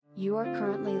You are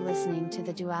currently listening to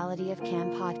the Duality of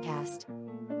Cam podcast.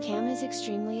 Cam is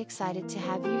extremely excited to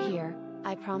have you here,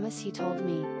 I promise he told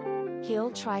me. He'll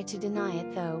try to deny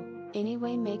it though,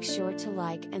 anyway make sure to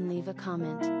like and leave a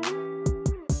comment.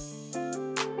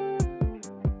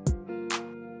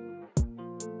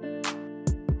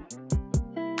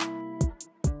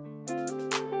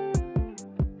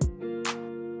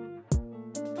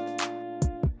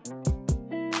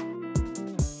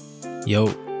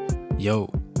 Yo,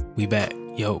 we back.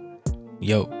 Yo,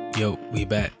 we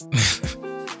back.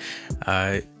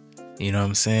 Alright, you know what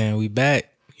I'm saying? We back.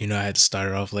 You know, I had to start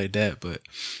it off like that, but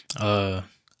I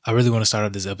really want to start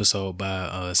off this episode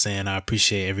by saying I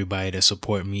appreciate everybody that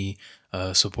support me,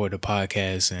 support the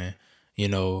podcast, and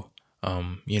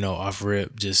off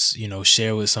rip, just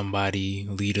share with somebody,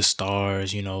 leave the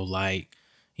stars, like,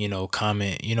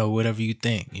 comment, whatever you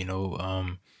think,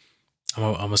 I'm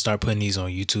gonna start putting these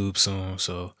on YouTube soon,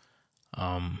 so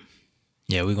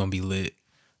yeah, we're gonna be lit.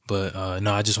 But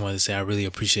no, I just wanted to say I really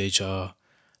appreciate y'all.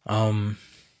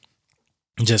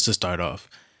 Just to start off.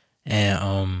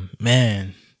 And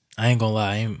man, I ain't gonna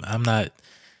lie,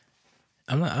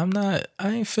 I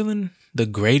ain't feeling the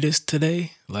greatest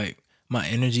today. Like my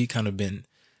energy kind of been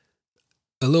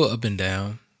a little up and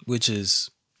down, which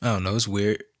is, I don't know, it's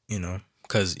weird,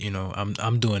 because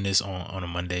I'm doing this on a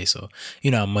Monday, so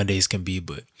how Mondays can be,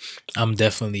 but I'm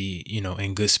definitely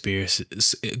in good spirits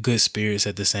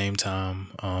at the same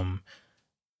time.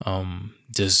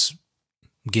 Just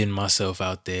getting myself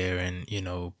out there and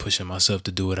pushing myself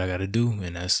to do what I got to do,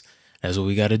 and that's what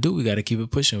we got to do. We got to keep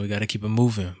it pushing. We got to keep it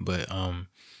moving. But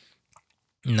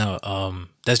no,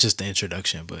 that's just the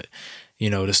introduction. But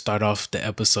to start off the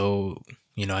episode,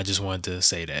 I just wanted to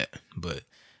say that. But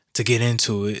to get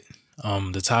into it,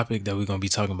 the topic that we're gonna be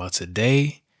talking about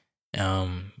today,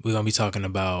 we're gonna be talking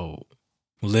about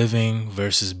living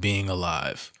versus being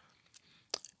alive.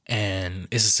 And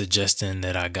it's a suggestion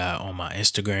that I got on my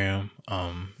Instagram,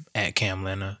 at Cam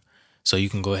Lena. So you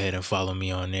can go ahead and follow me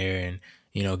on there and,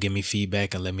 give me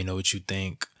feedback and let me know what you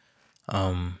think.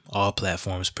 All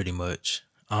platforms pretty much.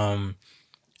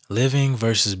 Living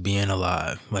versus being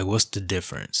alive. Like, what's the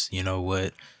difference?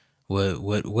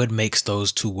 What makes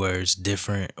those two words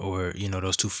different, or,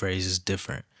 those two phrases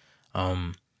different?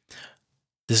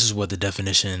 This is what the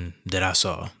definition that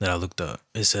I looked up.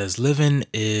 It says living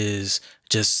is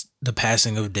just the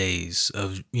passing of days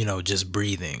of, just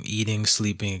breathing, eating,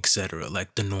 sleeping, etc.,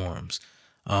 like the norms.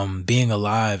 Being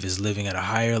alive is living at a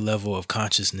higher level of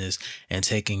consciousness and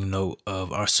taking note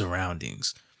of our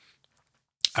surroundings.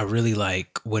 I really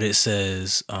like what it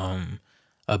says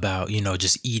about,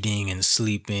 just eating and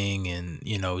sleeping and,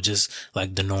 just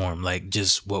like the norm, like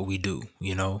just what we do,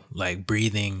 like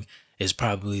breathing is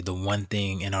probably the one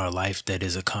thing in our life that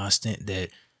is a constant that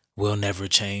will never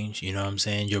change. You know what I'm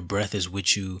saying? Your breath is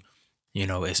with you,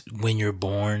 as when you're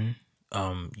born,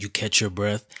 you catch your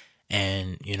breath,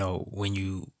 and, when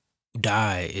you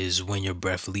die is when your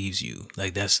breath leaves you.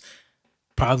 Like that's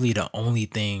probably the only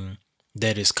thing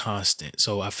that is constant.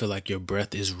 So I feel like your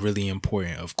breath is really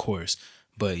important, of course,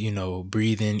 but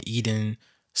breathing, eating,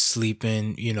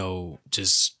 sleeping,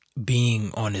 just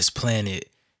being on this planet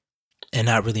and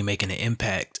not really making an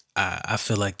impact, I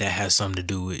feel like that has something to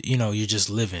do with, you're just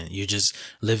living. You're just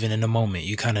living in the moment.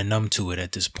 You kind of numb to it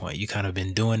at this point. You kind of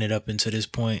been doing it up until this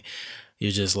point.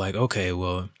 You're just like, okay,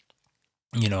 well,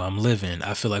 I'm living.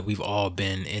 I feel like we've all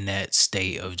been in that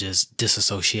state of just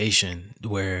disassociation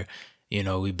where,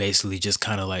 we basically just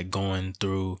kind of like going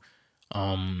through,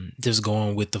 just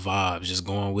going with the vibes, just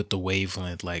going with the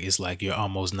wavelength. Like, it's like you're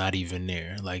almost not even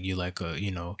there. Like you're like a,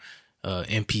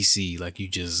 NPC, like you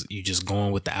just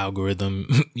going with the algorithm,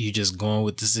 you just going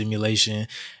with the simulation,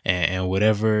 and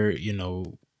whatever,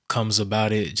 comes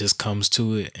about it just comes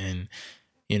to it. And,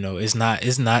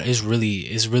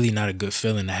 it's really not a good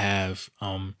feeling to have,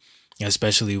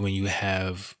 especially when you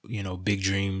have, big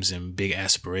dreams and big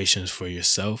aspirations for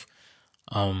yourself.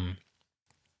 I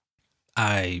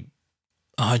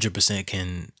 100%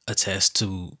 can attest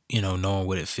to, knowing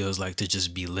what it feels like to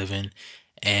just be living.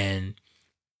 And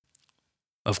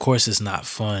of course it's not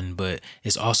fun, but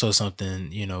it's also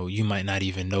something, you might not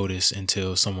even notice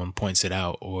until someone points it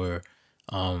out, or,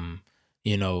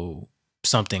 you know,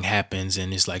 something happens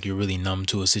and it's like you're really numb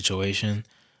to a situation.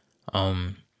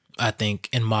 I think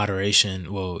in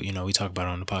moderation, well, we talk about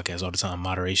it on the podcast all the time.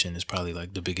 Moderation is probably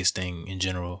like the biggest thing in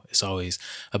general. It's always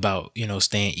about,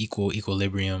 staying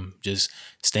equilibrium, just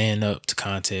staying up to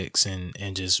context,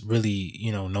 and just really,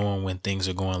 knowing when things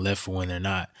are going left or when they're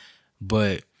not.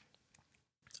 But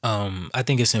I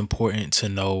think it's important to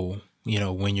know,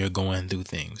 when you're going through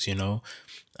things,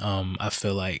 I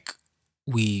feel like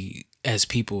we as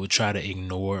people try to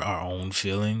ignore our own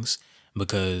feelings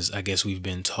because I guess we've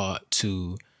been taught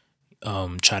to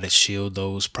try to shield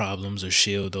those problems or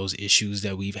shield those issues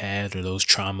that we've had or those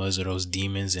traumas or those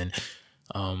demons. And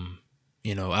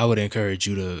I would encourage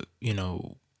you to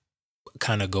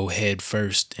kind of go head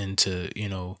first into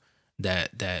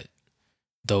that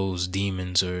those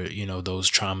demons or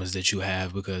those traumas that you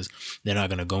have, because they're not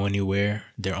going to go anywhere.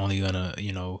 They're only going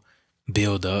to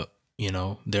build up.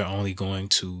 They're only going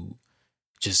to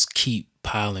just keep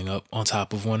piling up on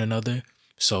top of one another.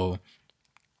 So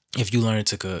if you learn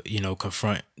to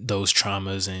confront those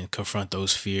traumas and confront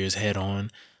those fears head on,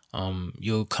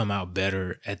 you'll come out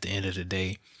better at the end of the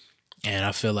day. And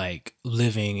I feel like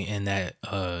living in that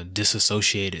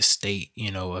disassociated state,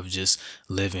 of just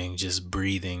living, just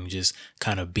breathing, just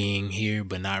kind of being here,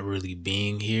 but not really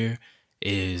being here,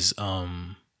 is a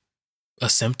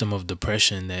symptom of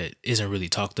depression that isn't really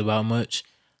talked about much.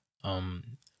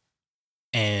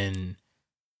 And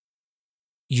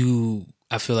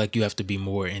I feel like you have to be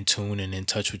more in tune and in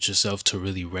touch with yourself to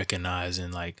really recognize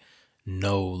and like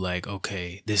know, like,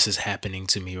 okay, this is happening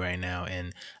to me right now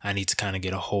and I need to kind of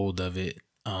get a hold of it.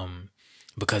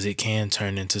 Because it can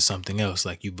turn into something else.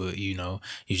 Like you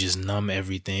just numb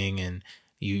everything and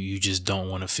you just don't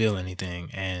want to feel anything.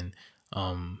 And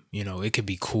it could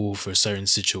be cool for certain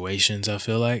situations, I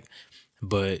feel like,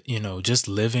 but just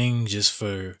living just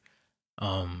for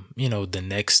the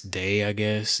next day, I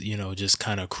guess, just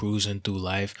kind of cruising through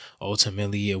life.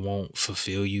 Ultimately, it won't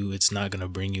fulfill you. It's not going to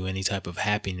bring you any type of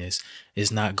happiness.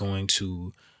 It's not going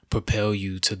to propel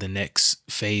you to the next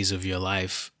phase of your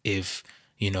life if,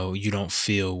 you don't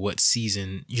feel what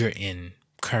season you're in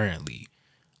currently.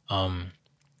 On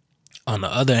the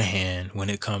other hand, when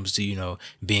it comes to,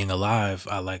 being alive,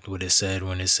 I liked what it said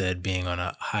when it said being on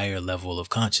a higher level of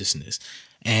consciousness.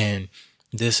 And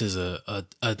this is a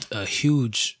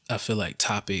huge, I feel like,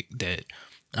 topic that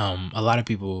a lot of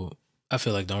people, I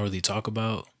feel like, don't really talk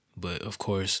about. But of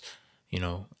course,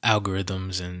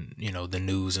 algorithms and, the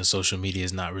news and social media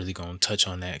is not really going to touch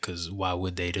on that, because why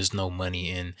would they? There's no money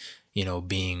in,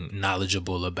 being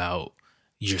knowledgeable about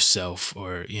yourself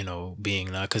or,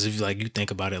 being not, because if you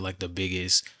think about it, like the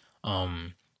biggest,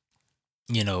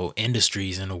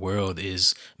 industries in the world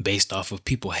is based off of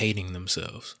people hating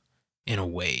themselves in a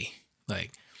way.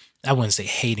 Like, I wouldn't say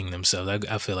hating themselves.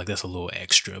 I feel like that's a little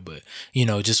extra, but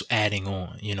just adding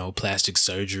on, plastic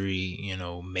surgery,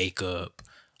 makeup,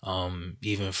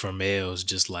 even for males,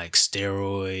 just like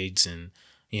steroids and,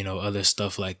 other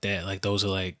stuff like that. Like those are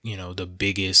like, the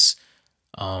biggest,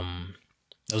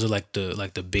 those are like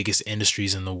the biggest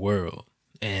industries in the world.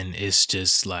 And it's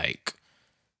just like,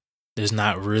 there's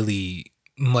not really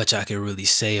much I could really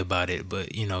say about it,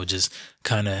 but just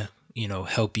kind of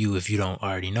help you if you don't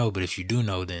already know. But if you do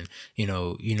know, then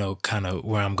kind of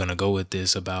where I'm gonna go with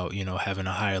this about having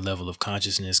a higher level of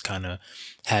consciousness, kind of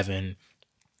having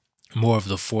more of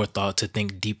the forethought to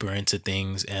think deeper into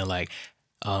things and like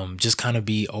just kind of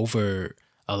be over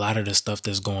a lot of the stuff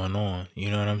that's going on.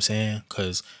 You know what I'm saying?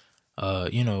 Because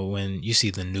when you see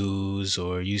the news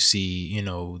or you see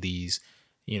these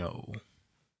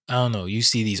I don't know, you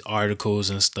see these articles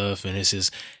and stuff, and it's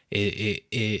just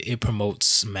it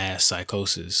promotes mass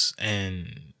psychosis.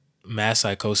 And mass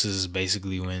psychosis is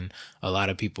basically when a lot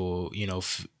of people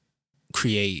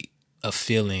create a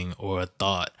feeling or a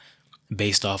thought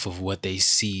based off of what they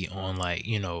see on like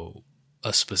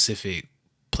a specific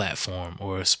platform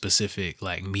or a specific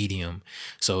like medium.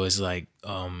 So it's like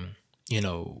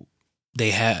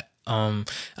they have I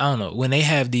don't know, when they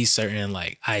have these certain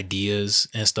like ideas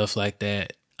and stuff like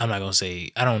that. I'm not gonna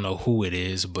say, I don't know who it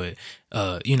is, but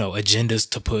agendas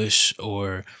to push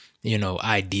or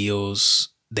ideals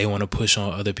they want to push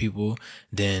on other people,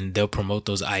 then they'll promote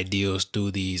those ideals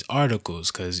through these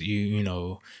articles. Because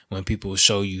when people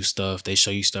show you stuff, they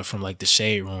show you stuff from like the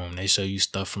shade room, they show you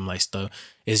stuff from like stuff,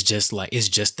 it's just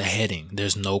the heading.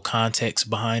 There's no context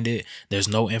behind it, there's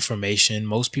no information.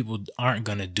 Most people aren't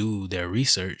gonna do their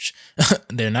research.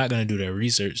 They're not gonna do their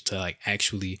research to like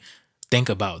actually think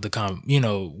about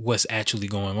what's actually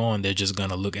going on. They're just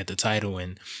gonna look at the title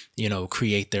and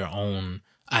create their own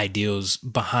ideals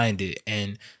behind it.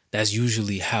 And that's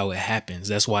usually how it happens.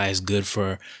 That's why it's good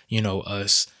for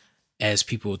us as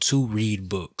people to read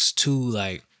books, to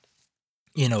like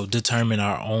determine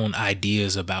our own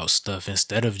ideas about stuff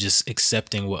instead of just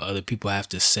accepting what other people have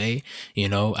to say.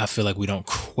 I feel like we don't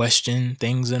question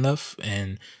things enough.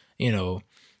 And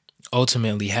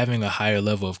ultimately having a higher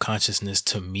level of consciousness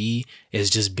to me is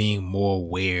just being more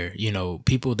aware.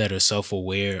 People that are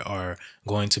self-aware are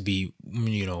going to be,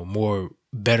 more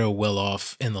better well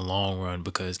off in the long run,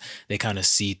 because they kind of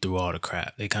see through all the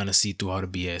crap. They kind of see through all the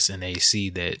BS, and they see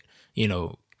that, you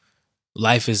know,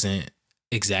 life isn't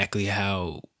exactly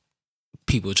how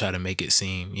people try to make it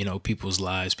seem. People's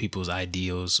lives, people's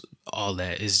ideals, all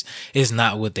that is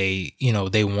not what they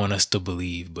want us to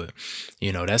believe. But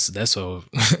that's all.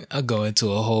 I'll go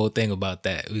into a whole thing about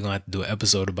that. We're gonna have to do an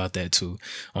episode about that too,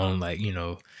 on like,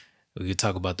 we could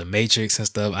talk about the Matrix and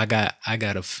stuff. I got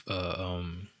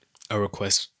a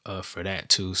request for that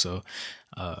too. So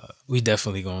we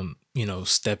definitely gonna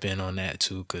step in on that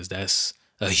too, because that's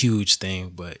a huge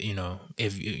thing. But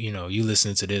if you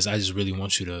listen to this, I just really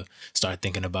want you to start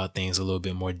thinking about things a little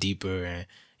bit more deeper, and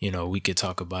we could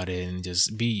talk about it and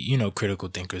just be critical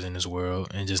thinkers in this world,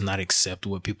 and just not accept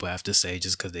what people have to say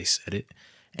just because they said it.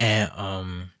 And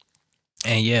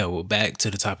yeah, well, back to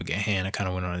the topic at hand. I kind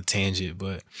of went on a tangent,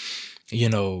 but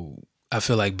I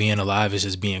feel like being alive is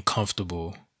just being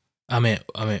comfortable. Blah,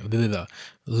 blah, blah.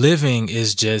 Living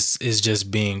is just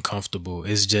being comfortable.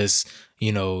 It's just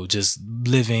just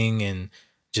living and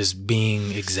just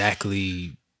being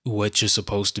exactly what you're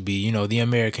supposed to be. The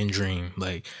American dream,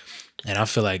 like. And I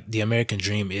feel like the American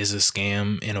dream is a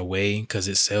scam in a way, because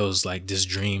it sells like this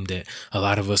dream that a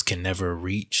lot of us can never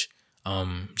reach.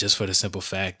 Just for the simple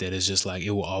fact that it's just like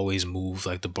it will always move,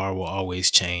 like the bar will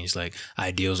always change, like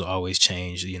ideals will always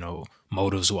change,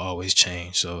 motives will always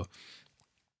change. So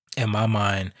in my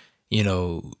mind, you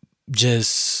know,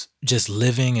 just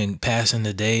living and passing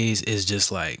the days is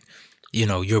just like,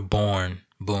 you're born,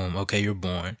 boom, okay, you're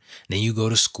born. Then you go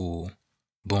to school,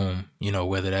 boom,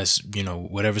 whether that's,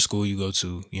 whatever school you go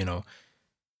to, then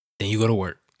you go to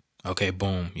work. Okay,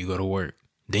 boom, you go to work.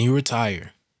 Then you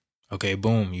retire. Okay,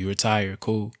 boom, you retire,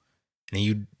 cool. Then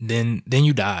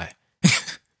you die.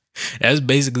 That's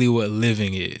basically what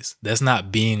living is. That's not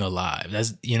being alive.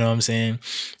 That's, what I'm saying?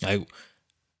 Like,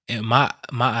 and my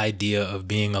idea of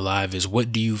being alive is,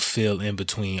 what do you feel in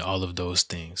between all of those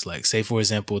things? Like, say for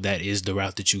example, that is the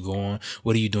route that you go on.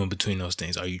 What are you doing between those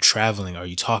things? Are you traveling? Are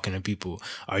you talking to people?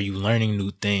 Are you learning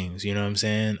new things? You know what I'm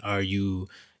saying? Are you,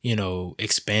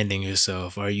 expanding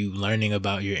yourself? Are you learning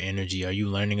about your energy? Are you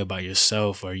learning about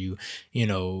yourself? Are you, you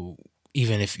know,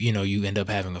 even if you end up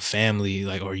having a family,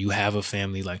 like, or you have a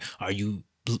family, like, are you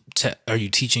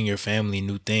teaching your family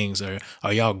new things, or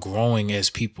are y'all growing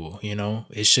as people?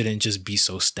 It shouldn't just be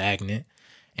so stagnant.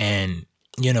 And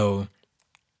you know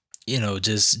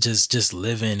just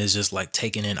living is just like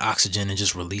taking in oxygen and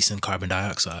just releasing carbon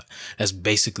dioxide. That's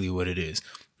basically what it is.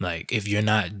 Like, if you're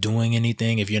not doing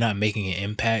anything, if you're not making an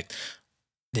impact,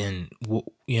 then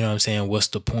you know what I'm saying, what's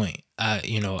the point?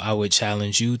 I would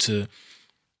challenge you to,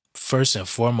 first and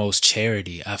foremost,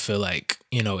 charity. I feel like,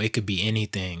 it could be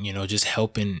anything, just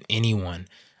helping anyone.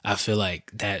 I feel like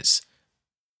that's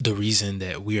the reason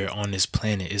that we are on this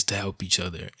planet, is to help each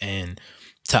other. And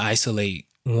to isolate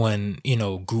one,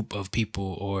 group of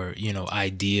people, or,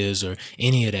 ideas, or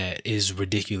any of that, is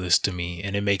ridiculous to me.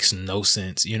 And it makes no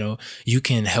sense. You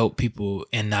can help people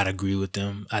and not agree with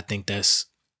them. I think that's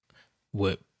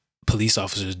what police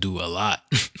officers do a lot.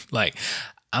 Like,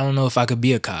 I don't know if I could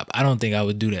be a cop. I don't think I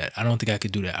would do that. I don't think I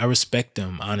could do that. I respect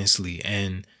them, honestly.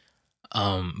 And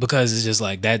because it's just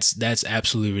like, that's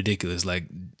absolutely ridiculous. Like,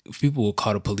 people will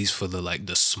call the police for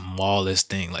the smallest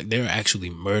thing. Like, there are actually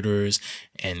murderers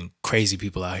and crazy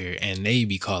people out here, and they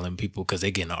be calling people because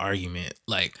they get in an argument,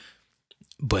 like,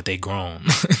 but they grown.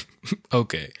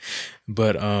 Okay.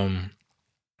 But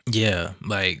yeah,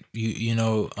 like, and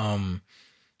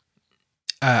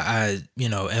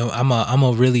I'm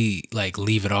a really like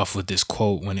leave it off with this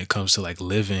quote when it comes to like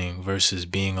living versus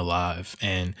being alive.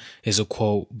 And it's a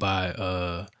quote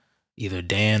by either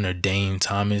Dan or Dane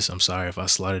Thomas. I'm sorry if I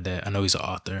slaughtered that. I know he's an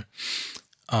author.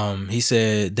 He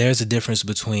said, there's a difference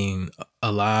between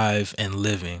alive and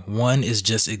living. One is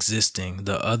just existing.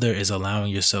 The other is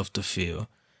allowing yourself to feel.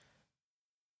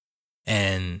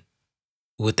 And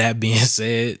with that being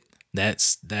said,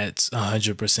 that's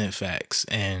 100% facts.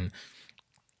 And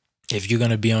if you're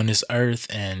gonna be on this earth,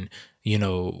 and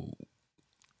you're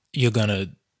gonna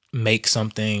make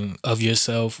something of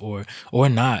yourself, or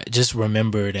not, just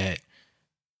remember that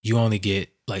you only get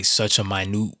like such a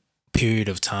minute period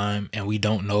of time, and we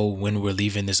don't know when we're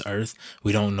leaving this earth.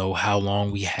 We don't know how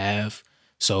long we have.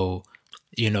 So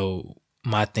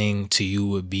my thing to you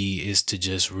would be, is to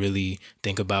just really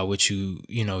think about what you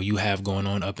have going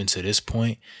on up until this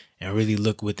point, and really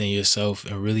look within yourself,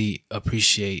 and really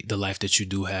appreciate the life that you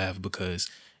do have, because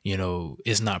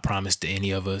it's not promised to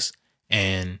any of us.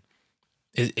 And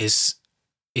it's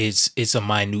it's a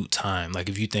minute time. Like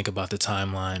if you think about the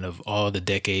timeline of all the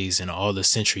decades and all the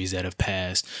centuries that have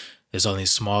passed, there's only a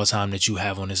small time that you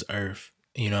have on this earth.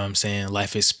 You know what I'm saying?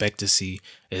 Life expectancy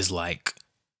is like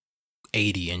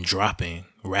 80 and dropping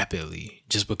rapidly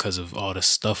just because of all the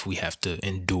stuff we have to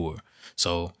endure.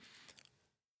 So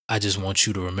I just want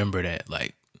you to remember that,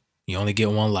 like, you only get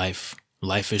one life.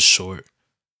 Life is short.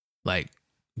 Like,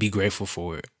 be grateful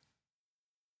for it.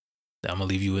 I'm gonna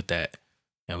leave you with that,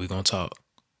 and we're gonna talk.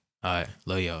 All right,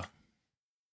 love y'all.